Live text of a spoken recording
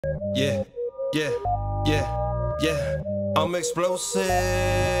Yeah, yeah, yeah, yeah. I'm explosive.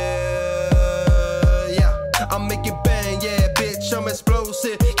 Yeah, I make it bang. Yeah, bitch, I'm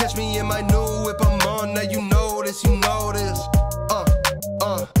explosive. Catch me in my new whip. I'm on now. You know this. You know this.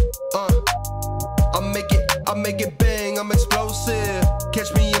 I make it bang. I'm explosive.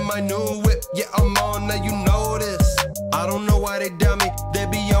 Catch me in my new whip. Yeah, I'm on now. You know this. I don't know why they doubt me. They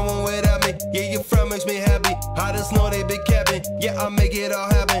be on one without me. Yeah, your friend makes me happy. I just know they be capping. Yeah, I make it all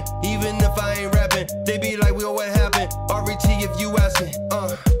happen. Even if I ain't rapping, they be like, well, what happened? RET if you asking.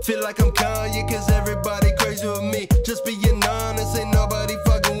 Feel like I'm Kanye, cause everybody crazy with me. Just being honest, ain't nobody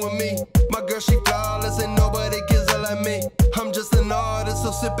fucking with me. My girl, she flawless, ain't nobody kiss her like me. I'm just an artist,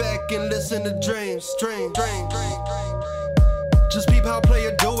 so sit back and listen to dreams. Just peep how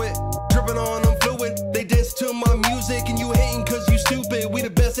player do it. Dripping on, I'm fluid. They dance to my music and you hating cause you stupid. We the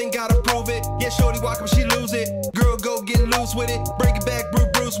best, ain't gotta prove it. Yeah, shorty walk up, she lose it. Girl, go get loose with it. Break it back,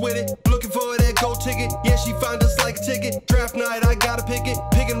 Bruce with it. Looking for that gold ticket. Yeah, she find us like a ticket. Draft night, I gotta pick it.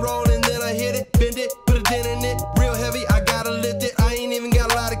 Pick and roll and then I hit it. Bend it, put a dent in it. Real heavy, I gotta lift it. I ain't even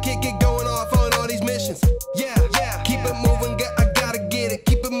got a lot of kick it. Going off on all these missions. Yeah, keep it moving, I gotta get it.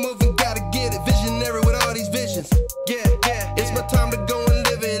 Keep it moving, gotta get it. Visionary with all these visions. Yeah, it's my time to go and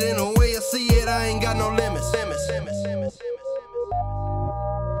live it. In a way I see it, I ain't got no limits.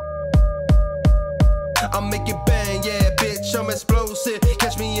 I make it bang, yeah, bitch, I'm explosive.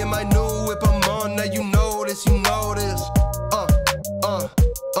 Catch me in my new whip, I'm on now. You know this, you know this.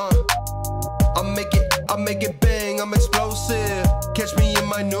 I make it bang, I'm explosive. Catch me in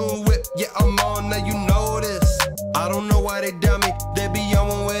my new whip, yeah, I'm on now. You know this. I don't know why they doubt me. They be on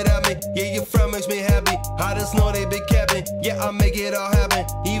one without me. Yeah, your friend makes me happy. I just know they be capping. Yeah, I make it all happen.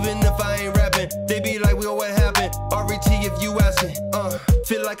 Even if I ain't rapping, they be like, well, what happened? RET if you asking.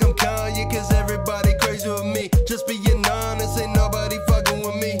 Feel like I'm Kanye, cause everybody crazy with me. Just being honest, ain't nobody fucking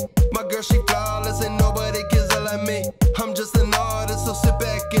with me. My girl, she flawless, ain't nobody kiss her like me. I'm just an artist, so sit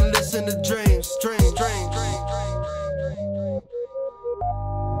back and listen to dreams.